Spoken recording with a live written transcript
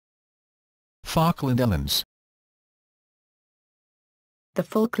Falkland Islands. The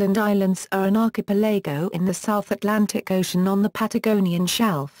Falkland Islands are an archipelago in the South Atlantic Ocean on the Patagonian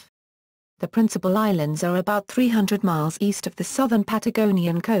Shelf. The principal islands are about 300 miles east of the southern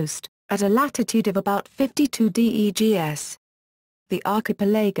Patagonian coast, at a latitude of about 52 degrees. The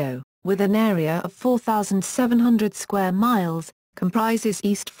archipelago, with an area of 4,700 square miles, comprises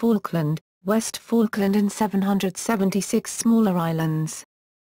East Falkland, West Falkland and 776 smaller islands.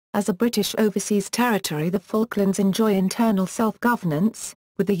 As a British overseas territory, the Falklands enjoy internal self-governance,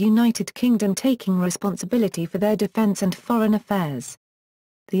 with the United Kingdom taking responsibility for their defence and foreign affairs.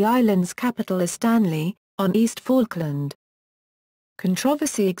 The island's capital is Stanley, on East Falkland.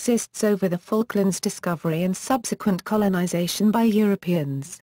 Controversy exists over the Falklands' discovery and subsequent colonisation by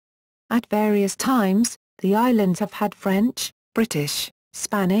Europeans. At various times, the islands have had French, British,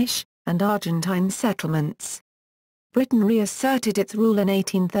 Spanish, and Argentine settlements. Britain reasserted its rule in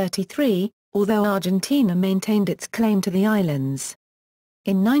 1833, although Argentina maintained its claim to the islands.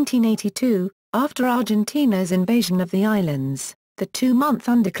 In 1982, after Argentina's invasion of the islands, the two-month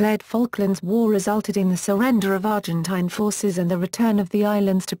undeclared Falklands War resulted in the surrender of Argentine forces and the return of the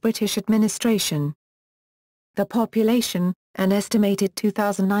islands to British administration. The population, an estimated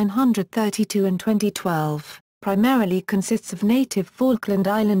 2,932 in 2012, primarily consists of native Falkland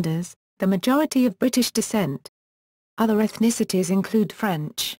Islanders, the majority of British descent. Other ethnicities include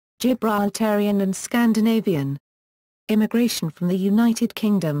French, Gibraltarian and Scandinavian. Immigration from the United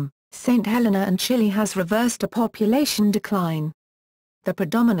Kingdom, St. Helena and Chile has reversed a population decline. The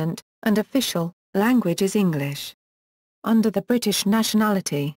predominant, and official, language is English. Under the British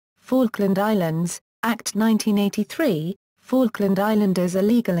Nationality, Falkland Islands, Act 1983, Falkland Islanders are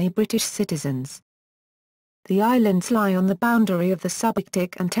legally British citizens. The islands lie on the boundary of the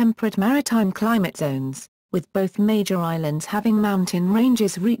subarctic and temperate maritime climate zones, with both major islands having mountain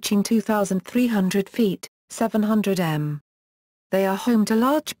ranges reaching 2,300 feet, 700 m. They are home to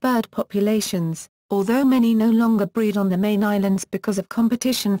large bird populations, although many no longer breed on the main islands because of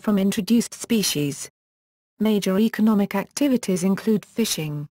competition from introduced species. Major economic activities include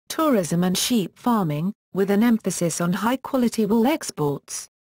fishing, tourism and sheep farming, with an emphasis on high-quality wool exports.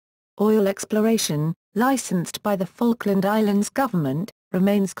 Oil exploration, licensed by the Falkland Islands government,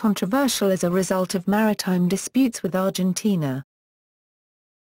 remains controversial as a result of maritime disputes with Argentina.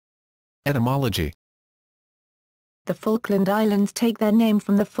 Etymology. The Falkland Islands take their name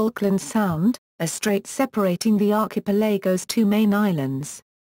from the Falkland Sound, a strait separating the archipelago's two main islands.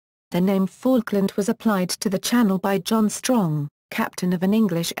 The name Falkland was applied to the channel by John Strong, captain of an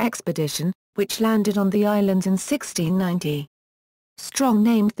English expedition, which landed on the islands in 1690. Strong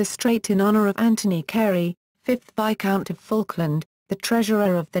named the strait in honour of Anthony Carey, 5th Viscount of Falkland, the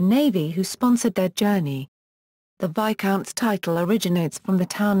treasurer of the Navy who sponsored their journey. The Viscount's title originates from the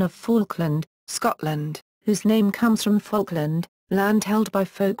town of Falkland, Scotland, whose name comes from Falkland, land held by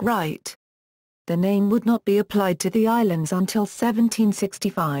folk right. The name would not be applied to the islands until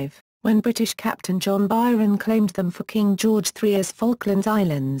 1765, when British Captain John Byron claimed them for King George III as Falklands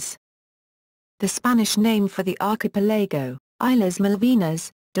Islands. The Spanish name for the archipelago, Islas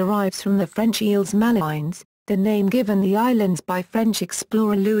Malvinas, derives from the French îles Malines, the name given the islands by French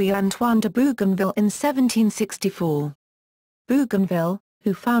explorer Louis-Antoine de Bougainville in 1764. Bougainville,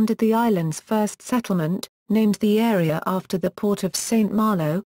 who founded the island's first settlement, named the area after the port of St.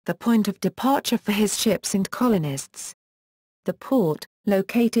 Malo, the point of departure for his ships and colonists. The port,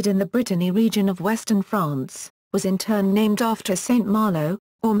 located in the Brittany region of western France, was in turn named after St. Malo,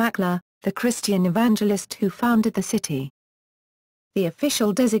 or Macla, the Christian evangelist who founded the city. The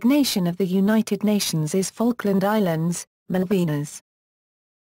official designation of the United Nations is Falkland Islands, Malvinas.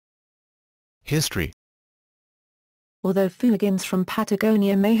 History. Although Fuegians from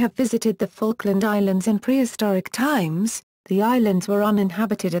Patagonia may have visited the Falkland Islands in prehistoric times, the islands were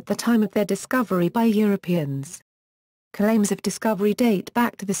uninhabited at the time of their discovery by Europeans. Claims of discovery date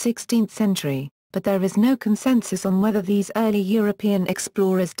back to the 16th century, but there is no consensus on whether these early European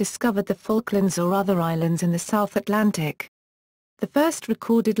explorers discovered the Falklands or other islands in the South Atlantic. The first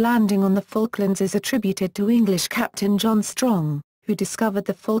recorded landing on the Falklands is attributed to English Captain John Strong, who discovered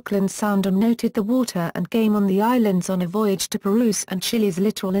the Falkland Sound and noted the water and game on the islands on a voyage to Peru's and Chile's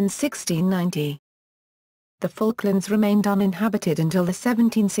littoral in 1690. The Falklands remained uninhabited until the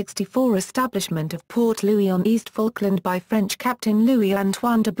 1764 establishment of Port Louis on East Falkland by French Captain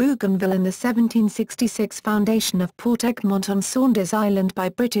Louis-Antoine de Bougainville and the 1766 foundation of Port Egmont on Saunders Island by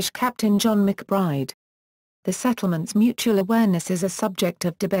British Captain John McBride. The settlement's mutual awareness is a subject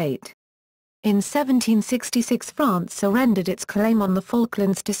of debate. In 1766 France surrendered its claim on the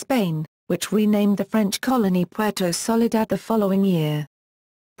Falklands to Spain, which renamed the French colony Puerto Soledad the following year.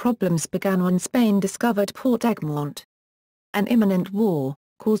 Problems began when Spain discovered Port Egmont. An imminent war,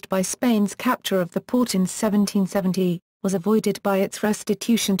 caused by Spain's capture of the port in 1770, was avoided by its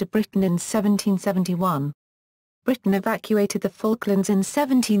restitution to Britain in 1771. Britain evacuated the Falklands in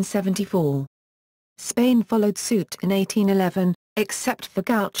 1774. Spain followed suit in 1811, except for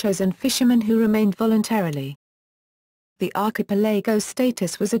gauchos and fishermen who remained voluntarily. The archipelago's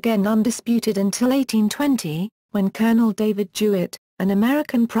status was again undisputed until 1820, when Colonel David Jewett, an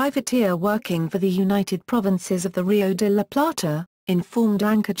American privateer working for the United Provinces of the Rio de la Plata, informed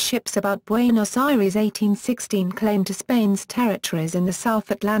anchored ships about Buenos Aires' 1816 claim to Spain's territories in the South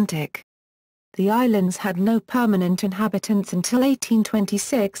Atlantic. The islands had no permanent inhabitants until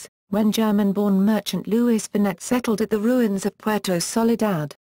 1826, when German-born merchant Louis Vernet settled at the ruins of Puerto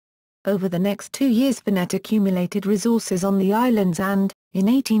Soledad. Over the next 2 years Vernet accumulated resources on the islands and, in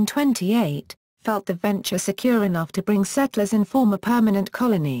 1828, felt the venture secure enough to bring settlers and form a permanent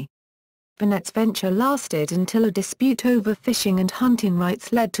colony. Vernet's venture lasted until a dispute over fishing and hunting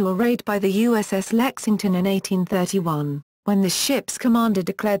rights led to a raid by the USS Lexington in 1831, when the ship's commander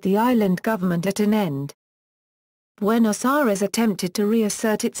declared the island government at an end. Buenos Aires attempted to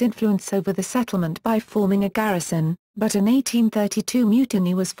reassert its influence over the settlement by forming a garrison, but an 1832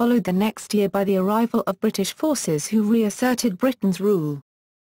 mutiny was followed the next year by the arrival of British forces who reasserted Britain's rule.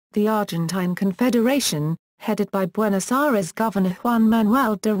 The Argentine Confederation, headed by Buenos Aires Governor Juan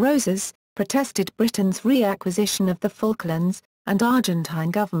Manuel de Rosas, protested Britain's reacquisition of the Falklands, and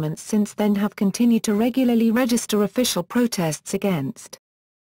Argentine governments since then have continued to regularly register official protests against.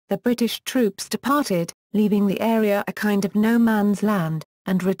 The British troops departed, leaving the area a kind of no man's land,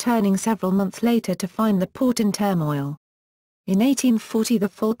 and returning several months later to find the port in turmoil. In 1840 the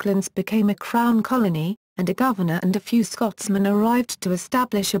Falklands became a crown colony, and a governor and a few Scotsmen arrived to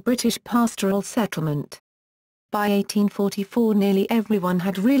establish a British pastoral settlement. By 1844 nearly everyone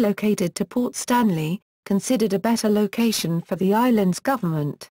had relocated to Port Stanley, considered a better location for the island's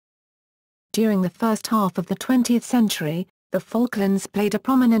government. During the first half of the 20th century, the Falklands played a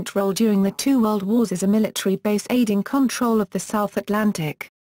prominent role during the two World Wars as a military base aiding control of the South Atlantic.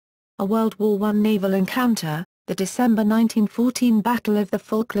 A World War I naval encounter, the December 1914 Battle of the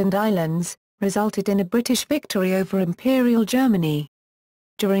Falkland Islands, resulted in a British victory over Imperial Germany.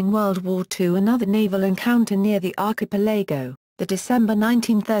 During World War II another naval encounter near the archipelago, the December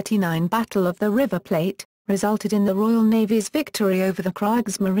 1939 Battle of the River Plate, resulted in the Royal Navy's victory over the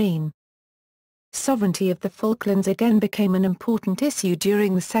Kriegsmarine. Sovereignty of the Falklands again became an important issue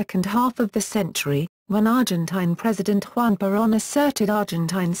during the second half of the century, when Argentine President Juan Perón asserted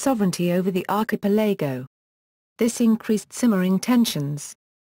Argentine sovereignty over the archipelago. This increased simmering tensions.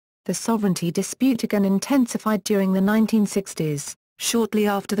 The sovereignty dispute again intensified during the 1960s, shortly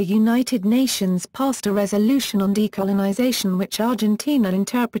after the United Nations passed a resolution on decolonization which Argentina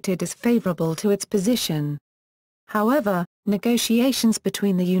interpreted as favorable to its position. However, negotiations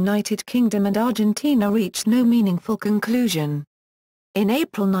between the United Kingdom and Argentina reached no meaningful conclusion. In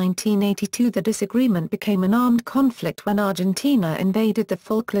April 1982 the disagreement became an armed conflict when Argentina invaded the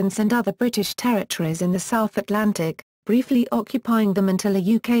Falklands and other British territories in the South Atlantic, briefly occupying them until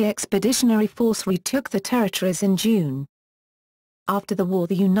a UK expeditionary force retook the territories in June. After the war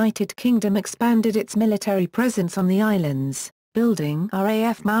the United Kingdom expanded its military presence on the islands, building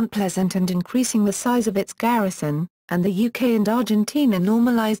RAF Mount Pleasant and increasing the size of its garrison, and the UK and Argentina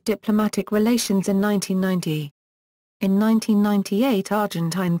normalized diplomatic relations in 1990. In 1998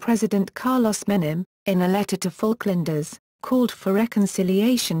 Argentine President Carlos Menem, in a letter to Falklanders, called for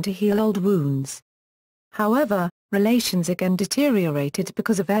reconciliation to heal old wounds. However, relations again deteriorated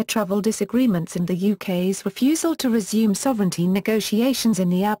because of air travel disagreements and the UK's refusal to resume sovereignty negotiations in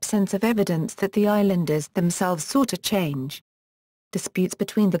the absence of evidence that the islanders themselves sought a change. Disputes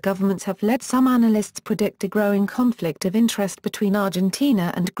between the governments have led some analysts predict a growing conflict of interest between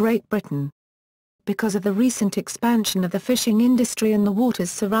Argentina and Great Britain. Because of the recent expansion of the fishing industry in the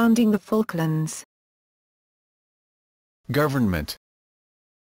waters surrounding the Falklands. Government.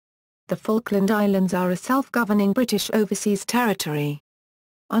 The Falkland Islands are a self-governing British overseas territory.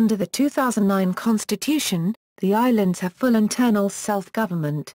 Under the 2009 Constitution, the islands have full internal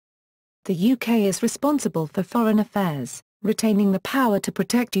self-government. The UK is responsible for foreign affairs, retaining the power to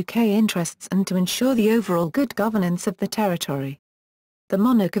protect UK interests and to ensure the overall good governance of the territory. The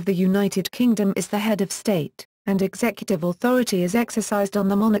monarch of the United Kingdom is the head of state, and executive authority is exercised on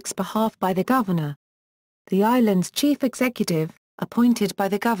the monarch's behalf by the governor. The island's chief executive, appointed by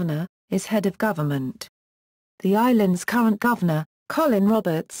the governor, is head of government. The island's current governor, Colin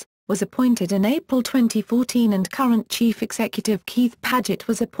Roberts, was appointed in April 2014 and current chief executive Keith Paget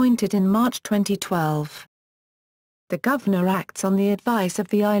was appointed in March 2012. The governor acts on the advice of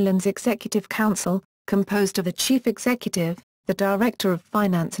the island's Executive Council, composed of the chief executive, the director of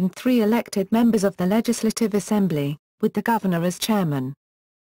finance and 3 elected members of the Legislative Assembly, with the governor as chairman.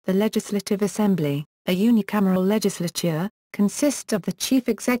 The Legislative Assembly, a unicameral legislature, consists of the chief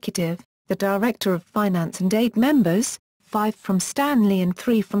executive, the director of finance and 8 members, 5 from Stanley and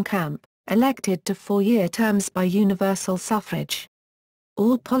 3 from Camp, elected to 4-year terms by universal suffrage.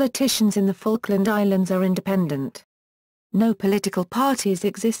 All politicians in the Falkland Islands are independent. No political parties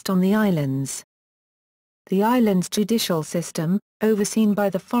exist on the islands. The island's judicial system, overseen by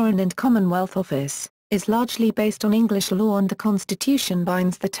the Foreign and Commonwealth Office, is largely based on English law, and the Constitution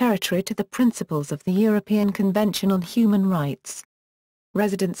binds the territory to the principles of the European Convention on Human Rights.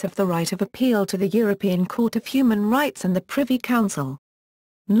 Residents have the right of appeal to the European Court of Human Rights and the Privy Council.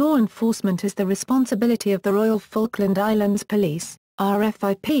 Law enforcement is the responsibility of the Royal Falkland Islands Police,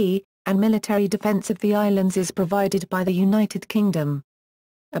 RFIP, and military defence of the islands is provided by the United Kingdom.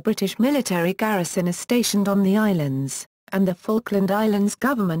 A British military garrison is stationed on the islands, and the Falkland Islands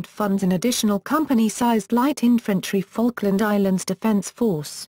government funds an additional company-sized light infantry Falkland Islands Defence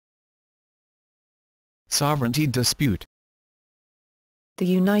Force. Sovereignty dispute. The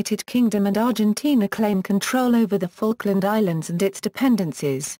United Kingdom and Argentina claim control over the Falkland Islands and its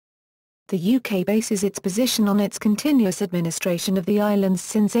dependencies. The UK bases its position on its continuous administration of the islands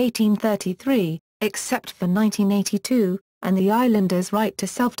since 1833, except for 1982, and the islanders' right to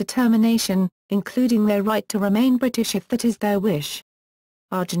self-determination, including their right to remain British if that is their wish.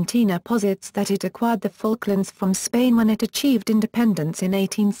 Argentina posits that it acquired the Falklands from Spain when it achieved independence in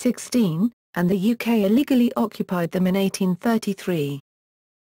 1816, and the UK illegally occupied them in 1833.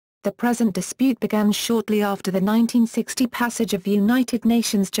 The present dispute began shortly after the 1960 passage of United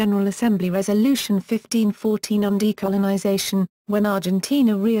Nations General Assembly Resolution 1514 on decolonization, when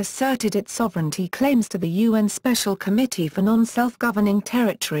Argentina reasserted its sovereignty claims to the UN Special Committee for Non-Self-Governing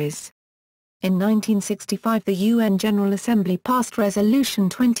Territories. In 1965 the UN General Assembly passed Resolution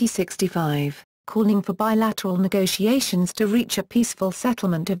 2065, calling for bilateral negotiations to reach a peaceful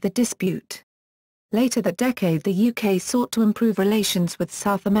settlement of the dispute. Later that decade the UK sought to improve relations with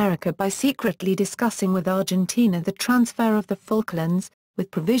South America by secretly discussing with Argentina the transfer of the Falklands, with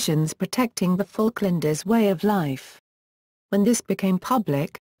provisions protecting the Falklanders' way of life. When this became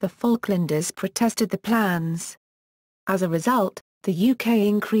public, the Falklanders protested the plans. As a result, the UK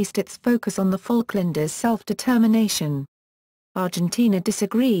increased its focus on the Falklanders' self-determination. Argentina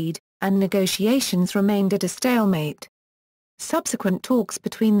disagreed, and negotiations remained at a stalemate. Subsequent talks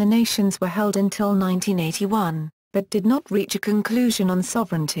between the nations were held until 1981, but did not reach a conclusion on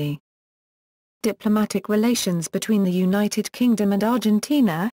sovereignty. Diplomatic relations between the United Kingdom and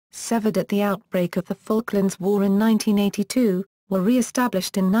Argentina, severed at the outbreak of the Falklands War in 1982, were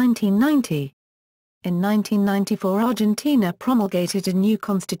re-established in 1990. In 1994 Argentina promulgated a new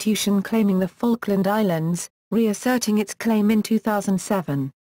constitution claiming the Falkland Islands, reasserting its claim in 2007.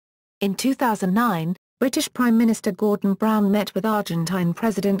 In 2009, British Prime Minister Gordon Brown met with Argentine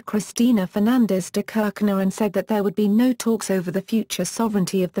President Cristina Fernández de Kirchner and said that there would be no talks over the future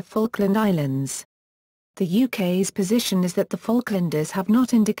sovereignty of the Falkland Islands. The UK's position is that the Falklanders have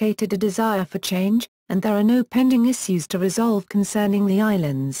not indicated a desire for change, and there are no pending issues to resolve concerning the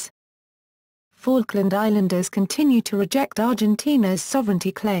islands. Falkland Islanders continue to reject Argentina's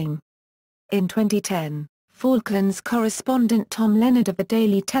sovereignty claim. In 2010, Falklands correspondent Tom Leonard of the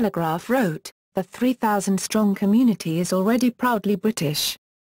Daily Telegraph wrote, "The 3,000-strong community is already proudly British.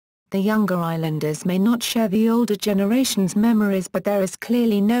 The younger islanders may not share the older generation's memories, but there is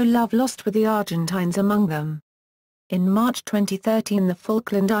clearly no love lost with the Argentines among them." In March 2013 the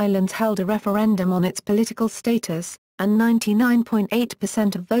Falkland Islands held a referendum on its political status, and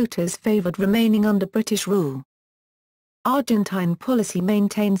 99.8% of voters favoured remaining under British rule. Argentine policy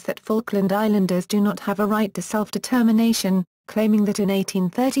maintains that Falkland Islanders do not have a right to self-determination, claiming that in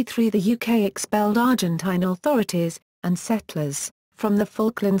 1833 the UK expelled Argentine authorities, and settlers, from the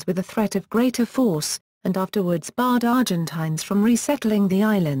Falklands with a threat of greater force, and afterwards barred Argentines from resettling the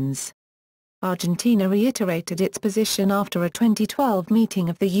islands. Argentina reiterated its position after a 2012 meeting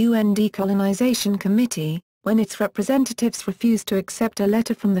of the UN Decolonization Committee, when its representatives refused to accept a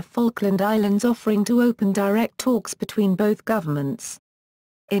letter from the Falkland Islands offering to open direct talks between both governments.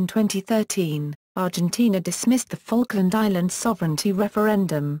 In 2013, Argentina dismissed the Falkland Islands sovereignty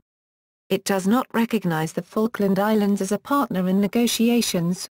referendum. It does not recognize the Falkland Islands as a partner in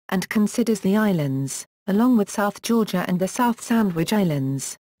negotiations, and considers the islands, along with South Georgia and the South Sandwich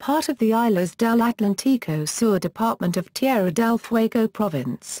Islands, part of the Islas del Atlántico Sur department of Tierra del Fuego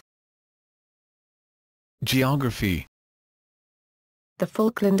province. Geography. The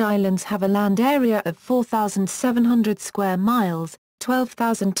Falkland Islands have a land area of 4,700 square miles,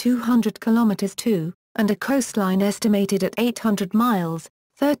 12,200 kilometers (2), and a coastline estimated at 800 miles,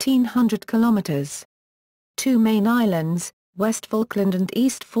 1,300 kilometers. Two main islands, West Falkland and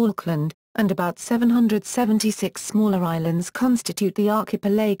East Falkland, and about 776 smaller islands constitute the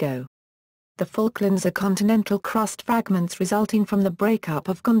archipelago. The Falklands are continental crust fragments resulting from the breakup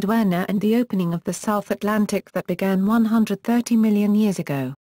of Gondwana and the opening of the South Atlantic that began 130 million years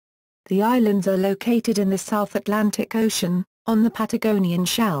ago. The islands are located in the South Atlantic Ocean, on the Patagonian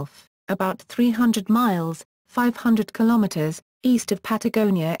Shelf, about 300 miles, 500 kilometers, east of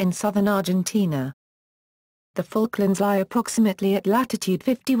Patagonia in southern Argentina. The Falklands lie approximately at latitude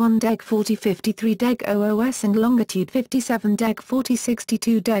 51°40°53°00s and longitude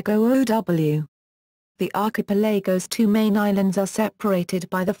 57°40°62°00w. The archipelago's two main islands are separated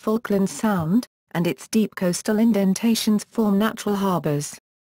by the Falklands Sound, and its deep coastal indentations form natural harbours.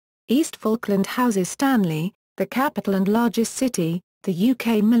 East Falkland houses Stanley, the capital and largest city, the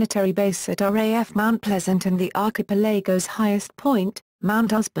UK military base at RAF Mount Pleasant, and the archipelago's highest point,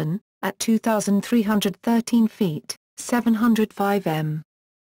 Mount Usborne, at 2,313 feet, 705 m.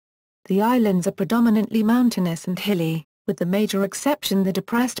 The islands are predominantly mountainous and hilly, with the major exception the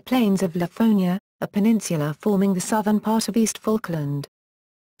depressed plains of Lafonia, a peninsula forming the southern part of East Falkland.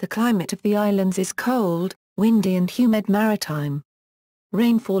 The climate of the islands is cold, windy and humid maritime.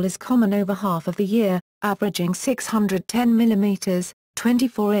 Rainfall is common over half of the year, averaging 610 mm,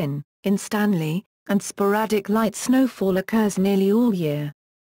 24 in Stanley, and sporadic light snowfall occurs nearly all year.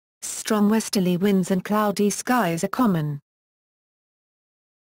 Strong westerly winds and cloudy skies are common.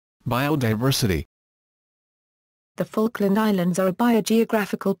 Biodiversity. The Falkland Islands are a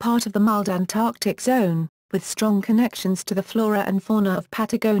biogeographical part of the mild Antarctic zone, with strong connections to the flora and fauna of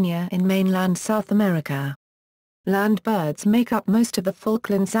Patagonia in mainland South America. Land birds make up most of the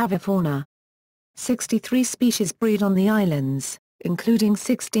Falklands avifauna. 63 species breed on the islands, including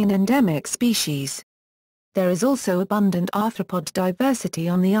 16 endemic species. There is also abundant arthropod diversity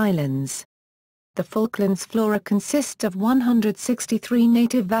on the islands. The Falklands flora consists of 163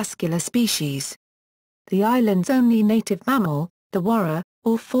 native vascular species. The island's only native mammal, the warrah,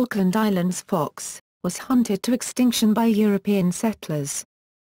 or Falkland Islands fox, was hunted to extinction by European settlers.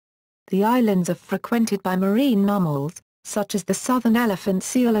 The islands are frequented by marine mammals, such as the southern elephant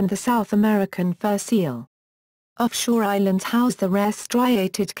seal and the South American fur seal. Offshore islands house the rare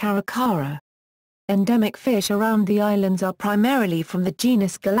striated caracara. Endemic fish around the islands are primarily from the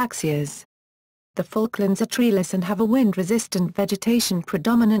genus Galaxias. The Falklands are treeless and have a wind-resistant vegetation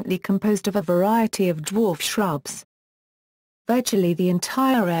predominantly composed of a variety of dwarf shrubs. Virtually the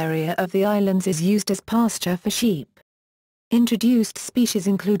entire area of the islands is used as pasture for sheep. Introduced species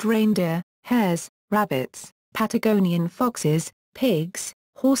include reindeer, hares, rabbits, Patagonian foxes, pigs,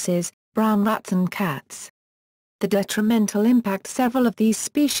 horses, brown rats and cats. The detrimental impact several of these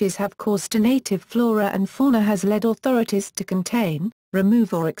species have caused to native flora and fauna has led authorities to contain,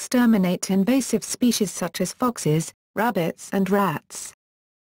 remove or exterminate invasive species such as foxes, rabbits and rats.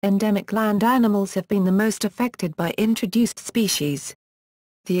 Endemic land animals have been the most affected by introduced species.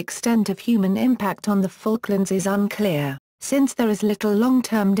 The extent of human impact on the Falklands is unclear, since there is little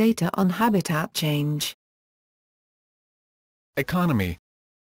long-term data on habitat change. Economy.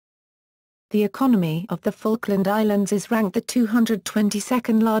 The economy of the Falkland Islands is ranked the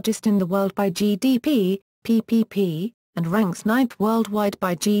 222nd largest in the world by GDP, PPP, and ranks 9th worldwide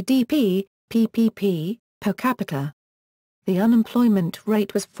by GDP, PPP, per capita. The unemployment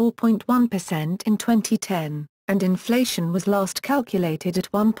rate was 4.1% in 2010, and inflation was last calculated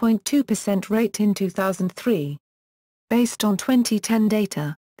at 1.2% rate in 2003. Based on 2010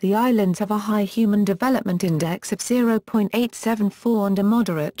 data, the islands have a high Human Development Index of 0.874 and a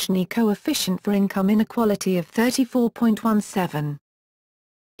moderate Gini coefficient for income inequality of 34.17.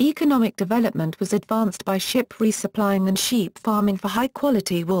 Economic development was advanced by ship resupplying and sheep farming for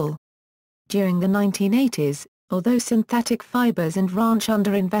high-quality wool. During the 1980s, although synthetic fibers and ranch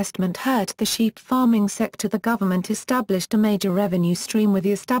underinvestment hurt the sheep farming sector, the government established a major revenue stream with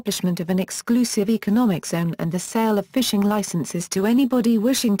the establishment of an exclusive economic zone and the sale of fishing licenses to anybody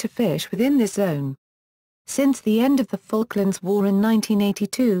wishing to fish within this zone. Since the end of the Falklands War in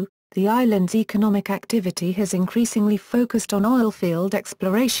 1982, the island's economic activity has increasingly focused on oilfield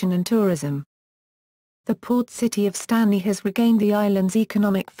exploration and tourism. The port city of Stanley has regained the island's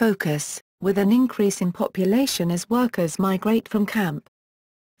economic focus, with an increase in population as workers migrate from camp.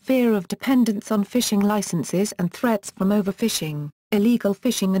 Fear of dependence on fishing licenses and threats from overfishing, illegal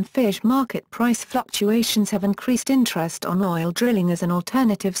fishing and fish market price fluctuations have increased interest on oil drilling as an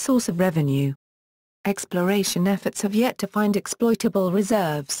alternative source of revenue. Exploration efforts have yet to find exploitable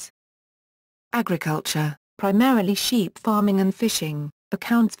reserves. Agriculture, primarily sheep farming and fishing,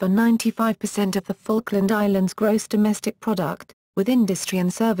 accounts for 95% of the Falkland Islands' gross domestic product, with industry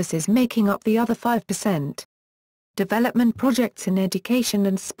and services making up the other 5%. Development projects in education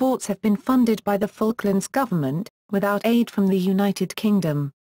and sports have been funded by the Falklands government, without aid from the United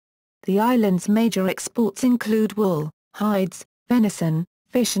Kingdom. The island's major exports include wool, hides, venison,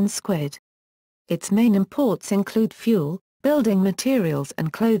 fish and squid. Its main imports include fuel, building materials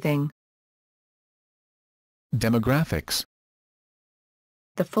and clothing. Demographics.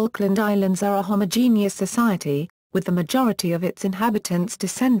 The Falkland Islands are a homogeneous society, with the majority of its inhabitants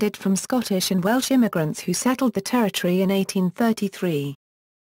descended from Scottish and Welsh immigrants who settled the territory in 1833.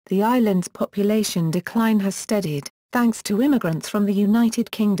 The island's population decline has steadied, thanks to immigrants from the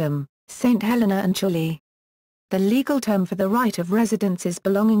United Kingdom, St. Helena and Chile. The legal term for the right of residence is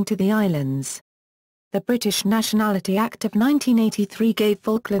belonging to the islands. The British Nationality Act of 1983 gave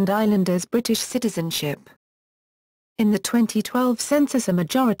Falkland Islanders British citizenship. In the 2012 census, a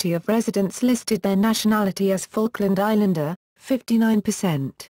majority of residents listed their nationality as Falkland Islander,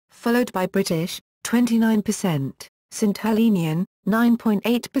 59%, followed by British, 29%, St. Helenian,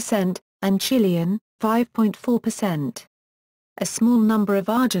 9.8%, and Chilean, 5.4%. A small number of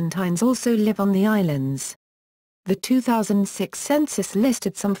Argentines also live on the islands. The 2006 census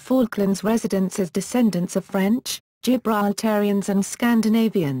listed some Falklands residents as descendants of French, Gibraltarians and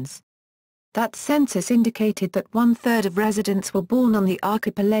Scandinavians. That census indicated that 1/3 of residents were born on the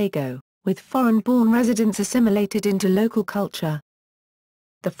archipelago, with foreign-born residents assimilated into local culture.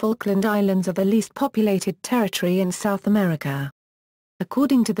 The Falkland Islands are the least populated territory in South America.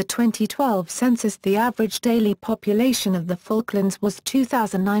 According to the 2012 census, the average daily population of the Falklands was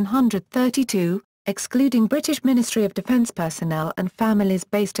 2,932, excluding British Ministry of Defence personnel and families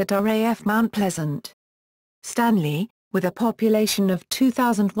based at RAF Mount Pleasant. Stanley, with a population of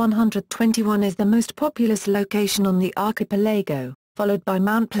 2,121, is the most populous location on the archipelago, followed by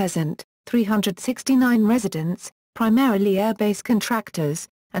Mount Pleasant, 369 residents, primarily airbase contractors,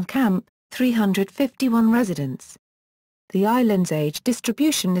 and Camp, 351 residents. The island's age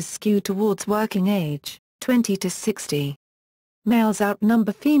distribution is skewed towards working age, 20 to 60. Males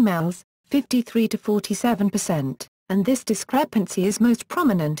outnumber females, 53 to 47%, and this discrepancy is most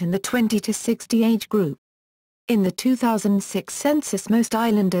prominent in the 20 to 60 age group. In the 2006 census, most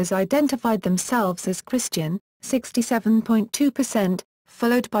islanders identified themselves as Christian, 67.2%,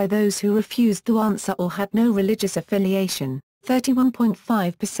 followed by those who refused to answer or had no religious affiliation,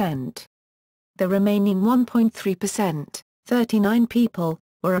 31.5%. The remaining 1.3%, 39 people,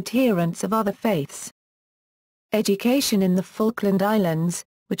 were adherents of other faiths. Education in the Falkland Islands,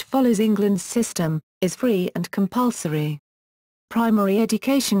 which follows England's system, is free and compulsory. Primary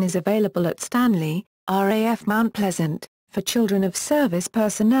education is available at Stanley, RAF Mount Pleasant, for children of service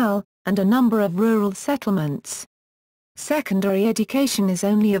personnel, and a number of rural settlements. Secondary education is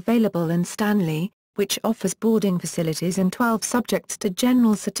only available in Stanley, which offers boarding facilities and 12 subjects to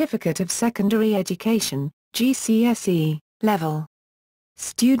General Certificate of Secondary Education, GCSE, level.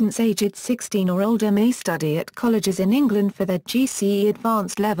 Students aged 16 or older may study at colleges in England for their GCE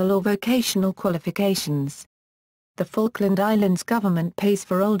advanced level or vocational qualifications. The Falkland Islands government pays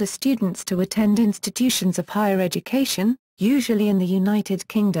for older students to attend institutions of higher education, usually in the United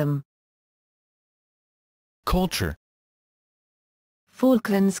Kingdom. Culture.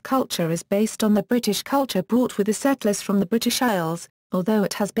 Falklands culture is based on the British culture brought with the settlers from the British Isles, although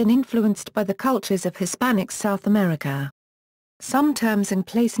it has been influenced by the cultures of Hispanic South America. Some terms and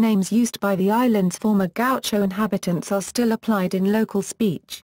place names used by the island's former gaucho inhabitants are still applied in local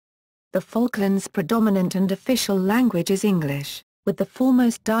speech. The Falklands' predominant and official language is English, with the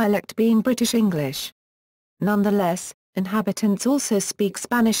foremost dialect being British English. Nonetheless, inhabitants also speak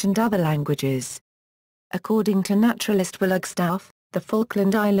Spanish and other languages. According to naturalist Wagstaff, the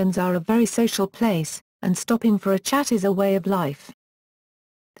Falkland Islands are a very social place, and stopping for a chat is a way of life.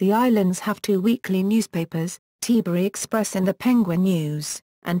 The islands have 2 weekly newspapers, Tilbury Express and the Penguin News,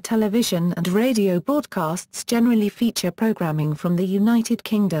 and television and radio broadcasts generally feature programming from the United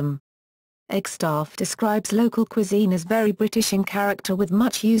Kingdom. Wagstaff describes local cuisine as very British in character, with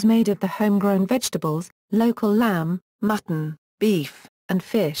much use made of the homegrown vegetables, local lamb, mutton, beef, and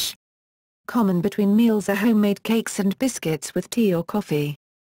fish. Common between meals are homemade cakes and biscuits with tea or coffee.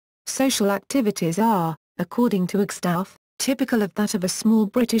 Social activities are, according to Wagstaff, typical of that of a small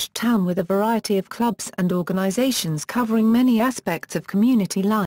British town, with a variety of clubs and organisations covering many aspects of community life.